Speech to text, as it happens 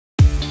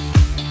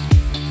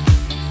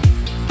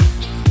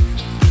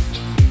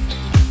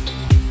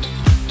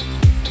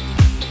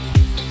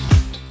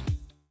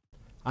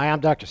Hi,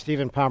 I'm Dr.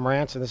 Stephen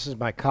Pomerantz, and this is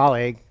my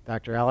colleague,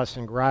 Dr.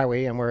 Allison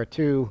Greiwe, and we're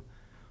two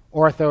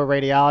ortho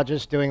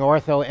radiologists doing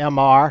ortho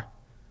MR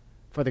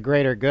for the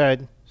greater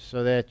good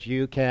so that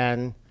you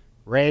can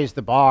raise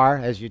the bar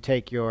as you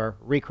take your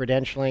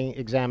recredentialing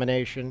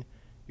examination,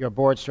 your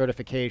board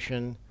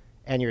certification,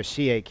 and your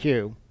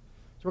CAQ. So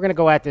we're going to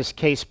go at this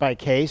case by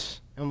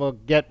case, and we'll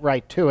get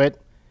right to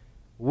it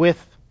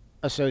with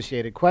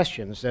associated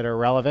questions that are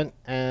relevant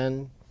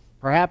and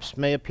perhaps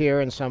may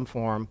appear in some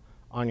form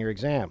on your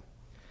exam.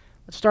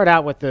 Let's start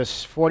out with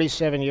this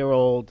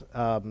 47-year-old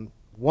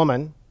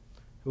woman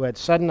who had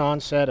sudden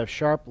onset of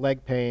sharp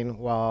leg pain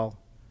while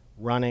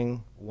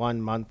running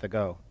 1 month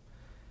ago.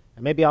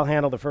 And maybe I'll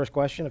handle the first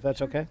question if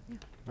that's okay.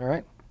 All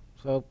right.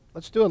 So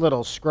let's do a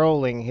little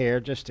scrolling here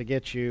just to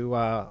get you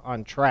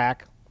on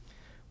track.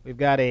 We've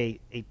got a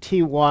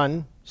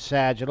T1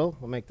 sagittal.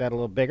 We'll make that a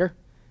little bigger.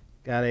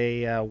 Got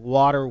a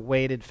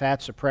water-weighted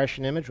fat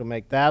suppression image. We'll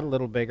make that a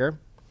little bigger.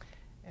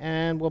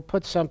 And we'll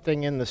put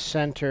something in the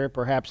center,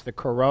 perhaps the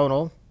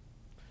coronal,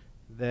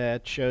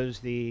 that shows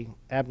the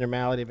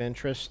abnormality of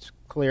interest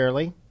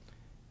clearly.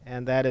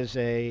 And that is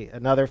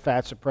another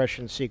fat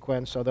suppression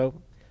sequence, although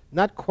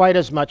not quite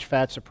as much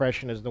fat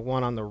suppression as the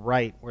one on the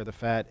right where the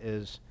fat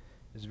is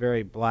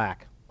very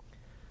black.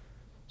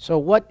 So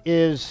what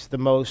is the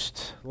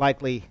most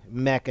likely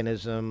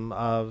mechanism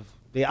of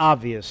the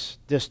obvious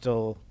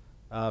distal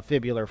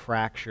fibular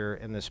fracture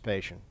in this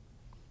patient?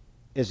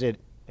 Is it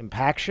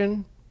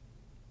impaction?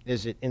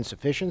 Is it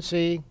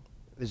insufficiency?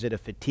 Is it a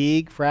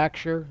fatigue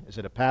fracture? Is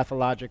it a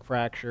pathologic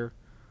fracture?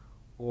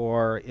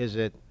 Or is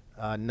it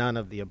none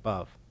of the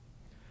above?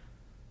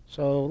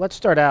 So let's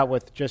start out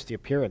with just the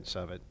appearance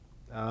of it.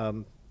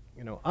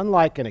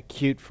 Unlike an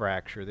acute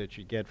fracture that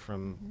you get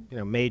from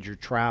major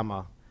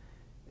trauma,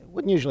 it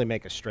wouldn't usually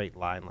make a straight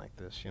line like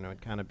this. It'd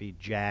kind of be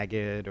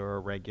jagged or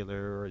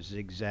irregular or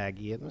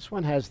zigzaggy. And this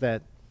one has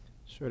that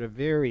sort of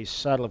very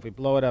subtle, if we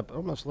blow it up, it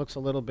almost looks a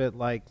little bit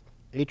like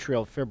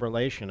atrial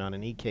fibrillation on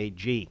an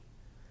EKG.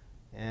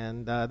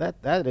 And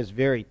that is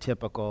very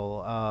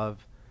typical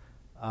of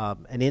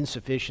an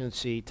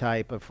insufficiency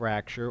type of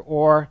fracture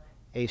or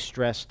a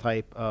stress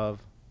type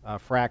of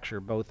fracture,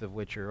 both of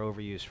which are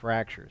overuse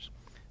fractures.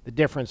 The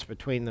difference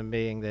between them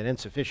being that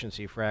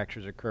insufficiency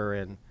fractures occur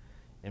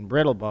in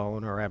brittle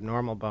bone or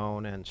abnormal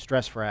bone, and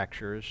stress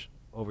fractures,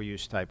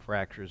 overuse type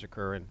fractures,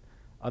 occur in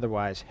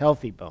otherwise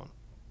healthy bone.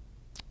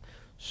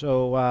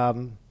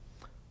 So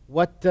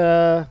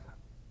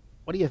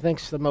what do you think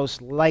is the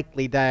most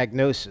likely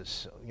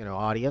diagnosis,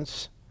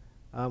 audience?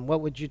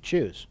 What would you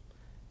choose?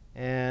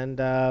 And,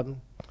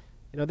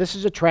 this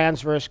is a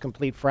transverse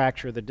complete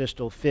fracture of the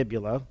distal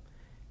fibula,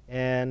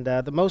 and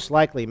the most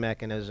likely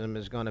mechanism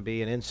is going to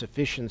be an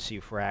insufficiency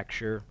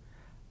fracture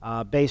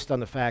based on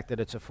the fact that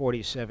it's a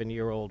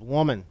 47-year-old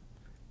woman.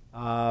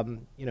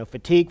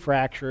 Fatigue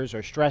fractures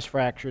or stress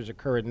fractures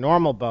occur in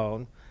normal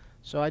bone,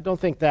 so I don't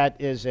think that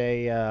is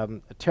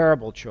a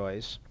terrible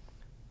choice.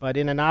 But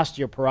in an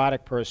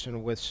osteoporotic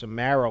person with some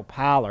marrow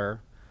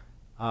pallor,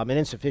 an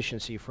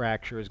insufficiency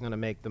fracture is going to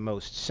make the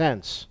most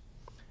sense.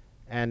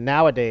 And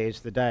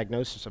nowadays, the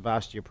diagnosis of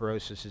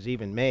osteoporosis is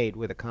even made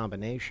with a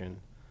combination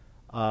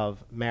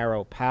of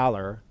marrow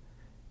pallor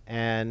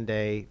and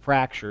a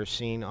fracture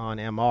seen on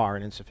MR,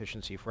 an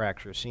insufficiency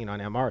fracture seen on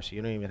MR. So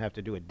you don't even have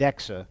to do a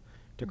DEXA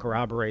to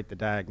corroborate the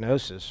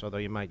diagnosis, although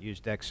you might use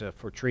DEXA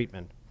for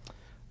treatment.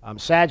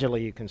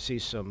 Sagittally, you can see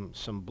some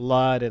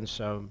blood and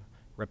some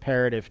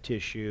reparative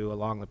tissue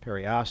along the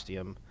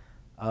periosteum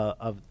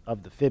of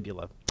the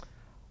fibula.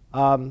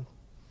 Why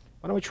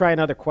don't we try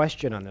another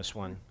question on this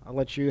one? I'll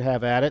let you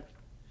have at it.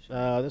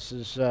 This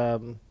is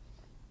the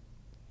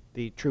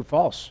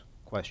true-false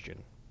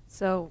question.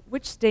 So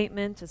which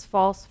statement is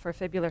false for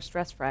fibular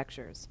stress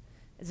fractures?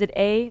 Is it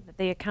A, that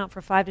they account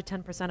for 5 to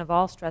 10% of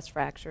all stress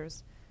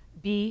fractures?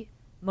 B,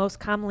 most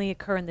commonly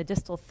occur in the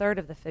distal third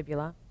of the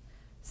fibula?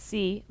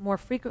 C, more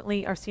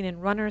frequently are seen in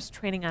runners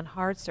training on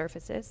hard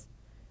surfaces?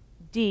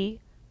 D,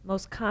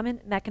 most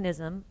common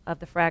mechanism of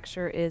the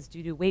fracture is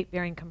due to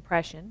weight-bearing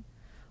compression?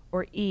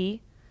 Or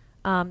E,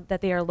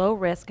 that they are low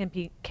risk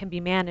and can be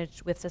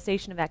managed with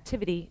cessation of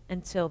activity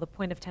until the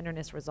point of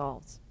tenderness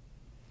resolves?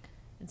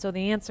 And so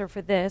the answer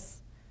for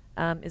this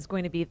is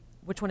going to be,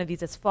 which one of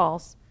these is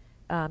false,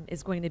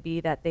 is going to be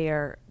that they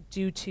are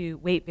due to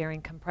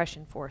weight-bearing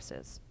compression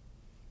forces.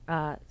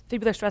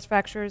 Fibular stress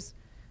fractures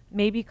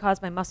may be caused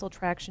by muscle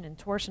traction and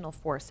torsional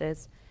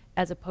forces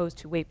as opposed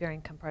to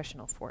weight-bearing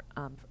compressional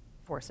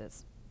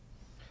forces.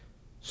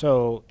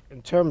 So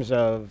in terms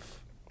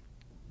of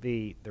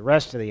the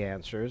rest of the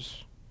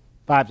answers,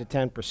 5 to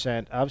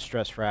 10% of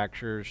stress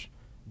fractures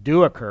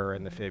do occur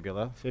in the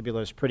fibula. Fibula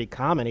is pretty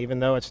common, even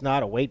though it's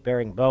not a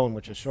weight-bearing bone,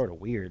 which is sort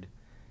of weird.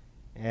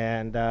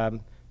 And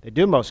they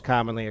do most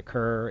commonly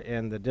occur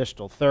in the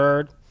distal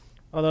third,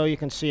 although you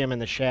can see them in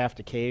the shaft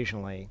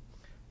occasionally.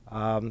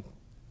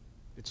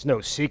 It's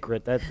no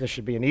secret that this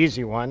should be an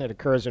easy one. It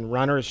occurs in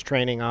runners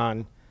training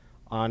on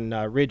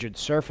rigid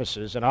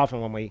surfaces, and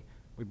often when we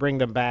bring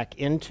them back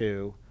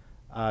into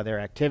their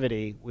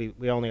activity,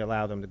 we only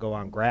allow them to go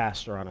on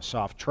grass or on a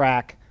soft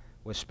track,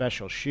 with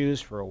special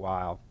shoes for a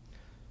while.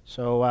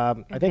 So I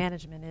think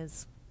management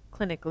is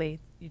clinically,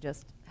 you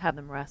just have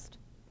them rest.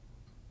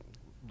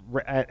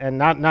 And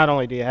not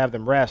only do you have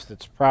them rest,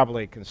 it's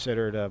probably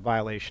considered a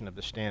violation of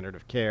the standard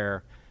of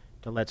care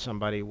to let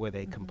somebody with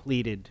a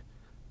completed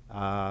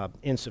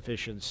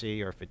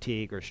insufficiency or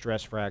fatigue or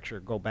stress fracture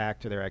go back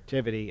to their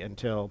activity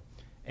until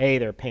A,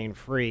 they're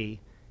pain-free,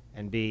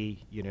 and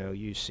B,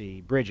 you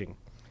see bridging.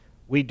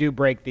 We do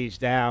break these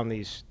down,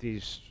 these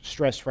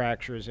stress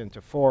fractures,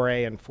 into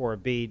 4A and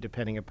 4B,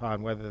 depending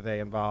upon whether they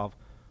involve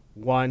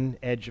one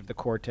edge of the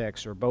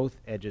cortex or both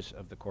edges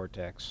of the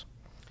cortex.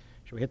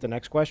 Should we hit the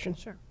next question?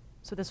 Sure.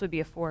 So this would be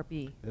a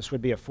 4B. This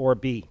would be a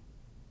 4B.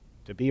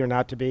 To be or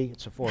not to be,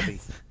 it's a 4B.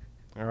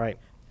 All right.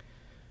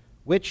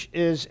 Which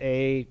is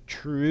a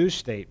true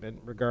statement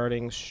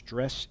regarding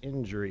stress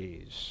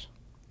injuries?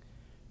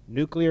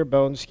 Nuclear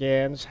bone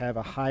scans have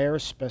a higher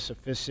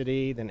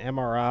specificity than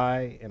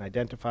MRI in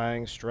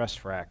identifying stress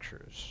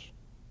fractures.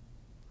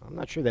 I'm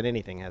not sure that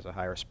anything has a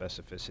higher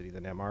specificity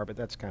than MR, but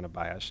that's kind of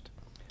biased.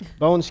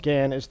 Bone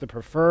scan is the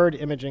preferred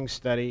imaging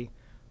study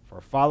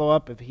for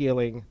follow-up of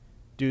healing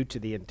due to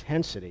the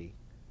intensity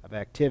of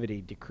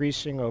activity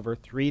decreasing over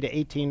 3 to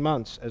 18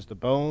 months as the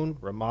bone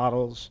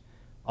remodels,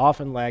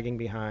 often lagging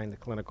behind the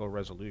clinical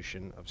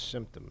resolution of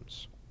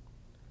symptoms.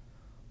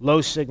 Low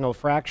signal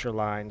fracture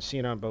line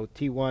seen on both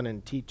T1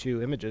 and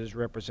T2 images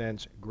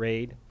represents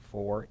grade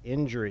 4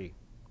 injury.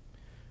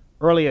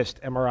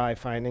 Earliest MRI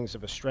findings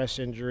of a stress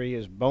injury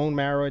is bone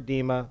marrow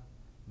edema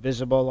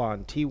visible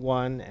on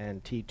T1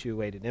 and T2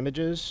 weighted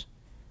images.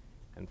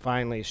 And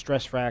finally,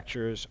 stress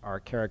fractures are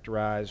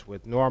characterized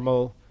with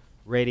normal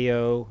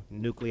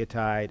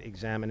radionucleotide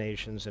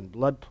examinations and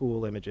blood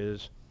pool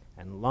images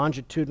and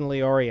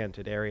longitudinally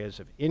oriented areas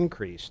of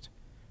increased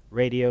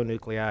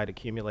radionuclide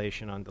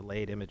accumulation on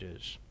delayed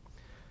images.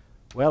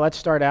 Well, let's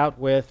start out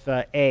with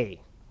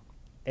A.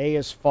 A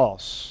is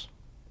false.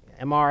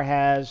 MR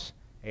has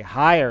a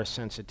higher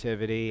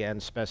sensitivity and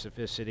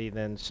specificity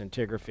than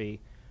scintigraphy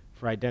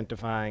for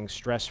identifying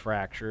stress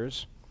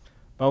fractures.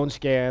 Bone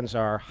scans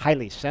are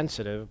highly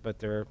sensitive, but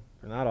they're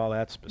not all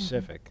that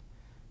specific.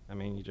 I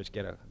mean, you just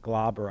get a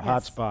glob or a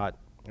hot spot,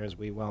 as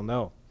we well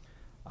know.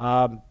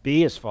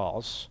 B is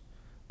false.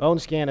 Bone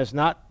scan is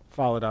not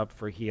followed up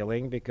for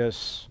healing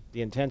because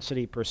the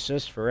intensity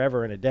persists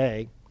forever and a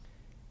day,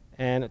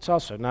 and it's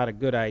also not a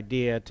good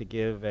idea to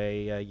give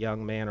a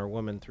young man or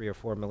woman 3 or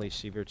 4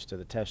 millisieverts to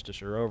the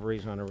testis or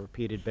ovaries on a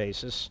repeated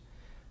basis,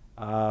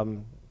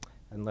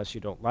 unless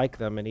you don't like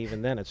them, and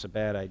even then it's a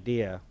bad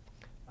idea.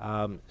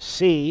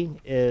 C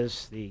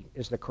is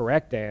the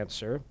correct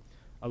answer.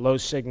 A low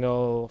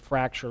signal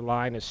fracture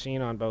line is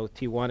seen on both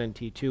T1 and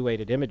T2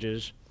 weighted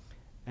images,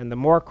 and the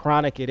more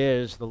chronic it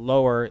is, the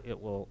lower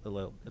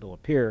it'll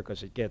appear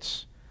because it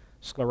gets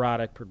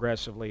sclerotic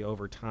progressively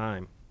over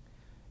time.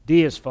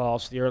 D is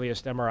false. The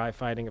earliest MRI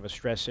finding of a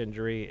stress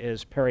injury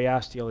is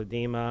periosteal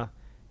edema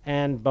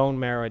and bone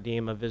marrow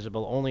edema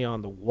visible only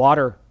on the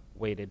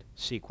water-weighted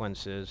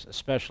sequences,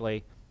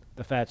 especially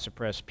the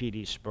fat-suppressed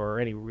PD spur or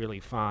any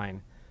really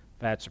fine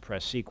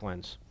fat-suppressed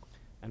sequence.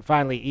 And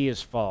finally, E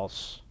is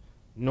false.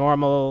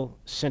 Normal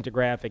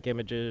scintigraphic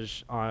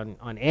images on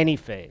any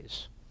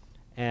phase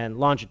and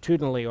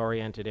longitudinally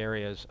oriented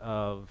areas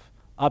of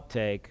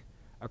uptake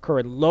occur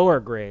at lower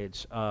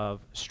grades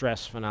of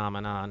stress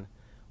phenomenon,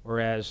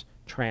 whereas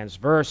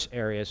transverse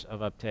areas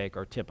of uptake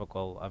are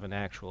typical of an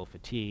actual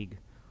fatigue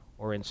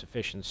or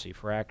insufficiency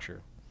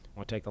fracture.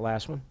 Want to take the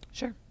last one?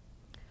 Sure.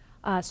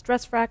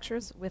 Stress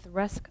fractures with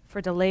risk for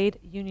delayed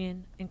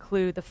union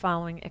include the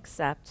following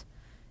except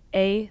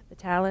A, the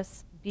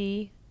talus,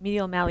 B,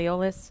 medial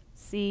malleolus,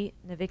 C,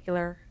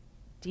 navicular,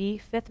 D,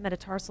 fifth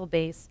metatarsal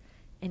base,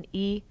 and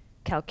E,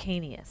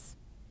 calcaneus.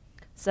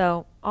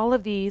 So all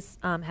of these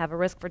have a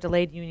risk for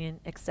delayed union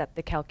except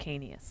the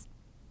calcaneus.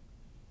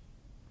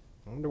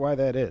 I wonder why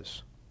that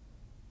is.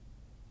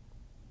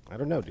 I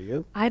don't know, do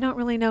you? I don't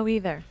really know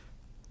either.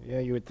 Yeah,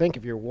 you would think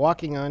if you're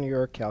walking on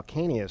your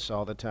calcaneus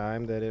all the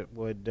time that it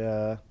would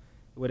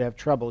have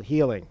trouble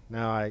healing.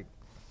 Now,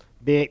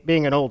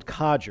 being an old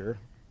codger,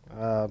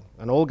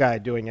 an old guy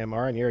doing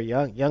MR, and you're a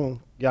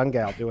young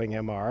gal doing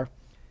MR,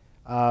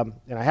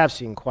 and I have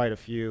seen quite a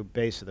few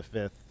base of the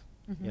fifth,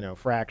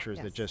 fractures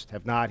that just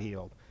have not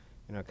healed,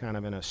 kind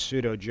of in a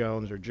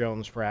pseudo-Jones or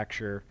Jones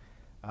fracture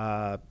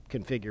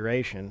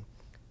configuration.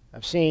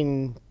 I've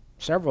seen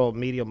several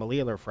medial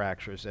malleolar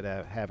fractures that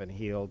haven't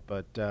healed,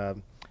 but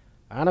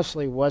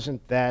honestly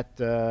wasn't that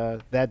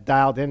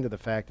dialed into the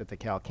fact that the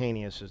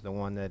calcaneus is the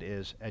one that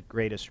is at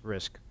greatest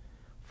risk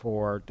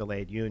for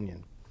delayed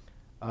union.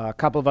 A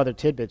couple of other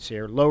tidbits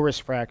here.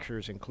 Low-risk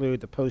fractures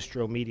include the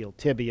posteromedial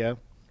tibia,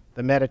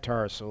 the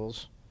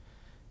metatarsals,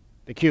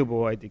 the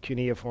cuboid, the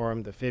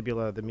cuneiform, the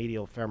fibula, the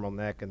medial femoral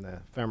neck, and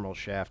the femoral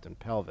shaft and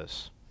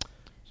pelvis.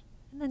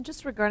 And then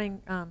just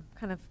regarding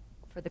kind of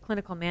for the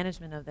clinical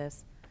management of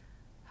this,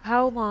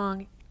 how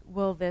long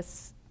will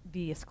this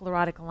be a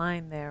sclerotic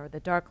line there, or the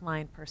dark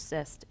line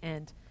persist?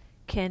 And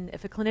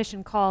if a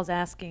clinician calls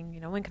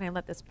asking, when can I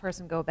let this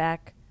person go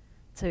back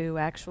to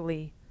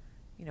actually,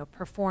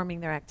 performing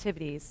their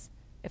activities.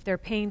 If they're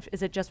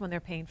is it just when they're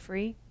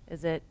pain-free?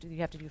 Do you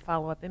have to do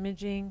follow-up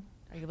imaging?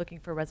 Are you looking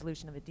for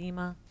resolution of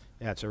edema?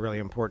 Yeah, it's a really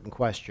important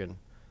question.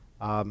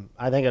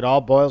 I think it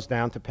all boils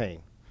down to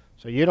pain.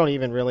 So you don't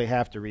even really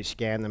have to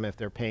rescan them if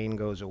their pain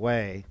goes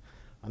away.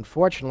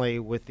 Unfortunately,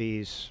 with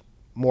these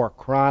more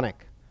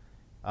chronic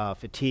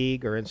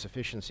fatigue or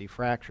insufficiency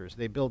fractures,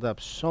 they build up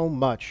so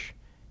much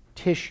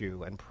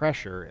tissue and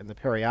pressure in the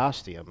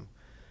periosteum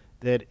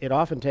that it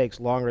often takes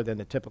longer than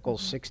the typical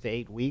 6 to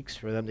 8 weeks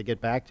for them to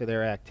get back to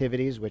their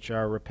activities, which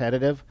are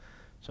repetitive.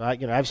 So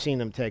I've seen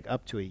them take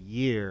up to a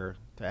year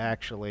to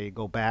actually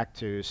go back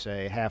to,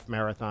 say, half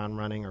marathon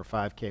running or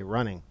 5K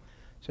running.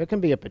 So it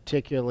can be a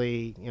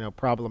particularly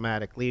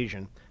problematic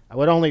lesion. I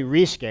would only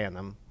rescan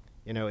them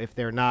if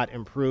they're not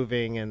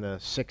improving in the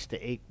 6 to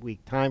 8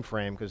 week time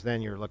frame, because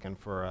then you're looking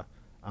for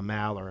a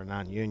mal or a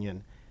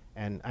non-union.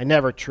 And I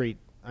never treat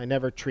the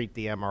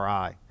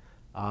MRI.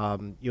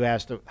 You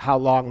asked how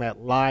long that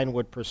line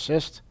would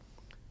persist.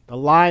 The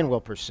line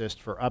will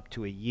persist for up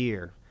to a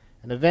year.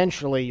 And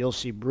eventually you'll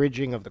see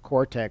bridging of the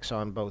cortex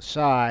on both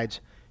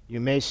sides. You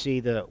may see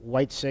the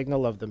white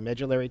signal of the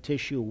medullary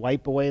tissue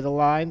wipe away the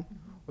line,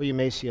 or you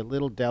may see a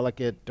little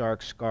delicate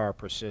dark scar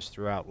persist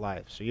throughout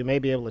life. So you may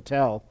be able to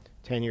tell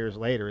 10 years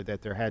later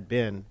that there had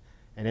been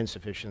an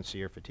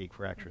insufficiency or fatigue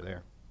fracture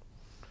there.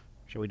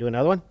 Shall we do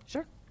another one?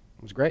 Sure.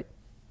 It was great.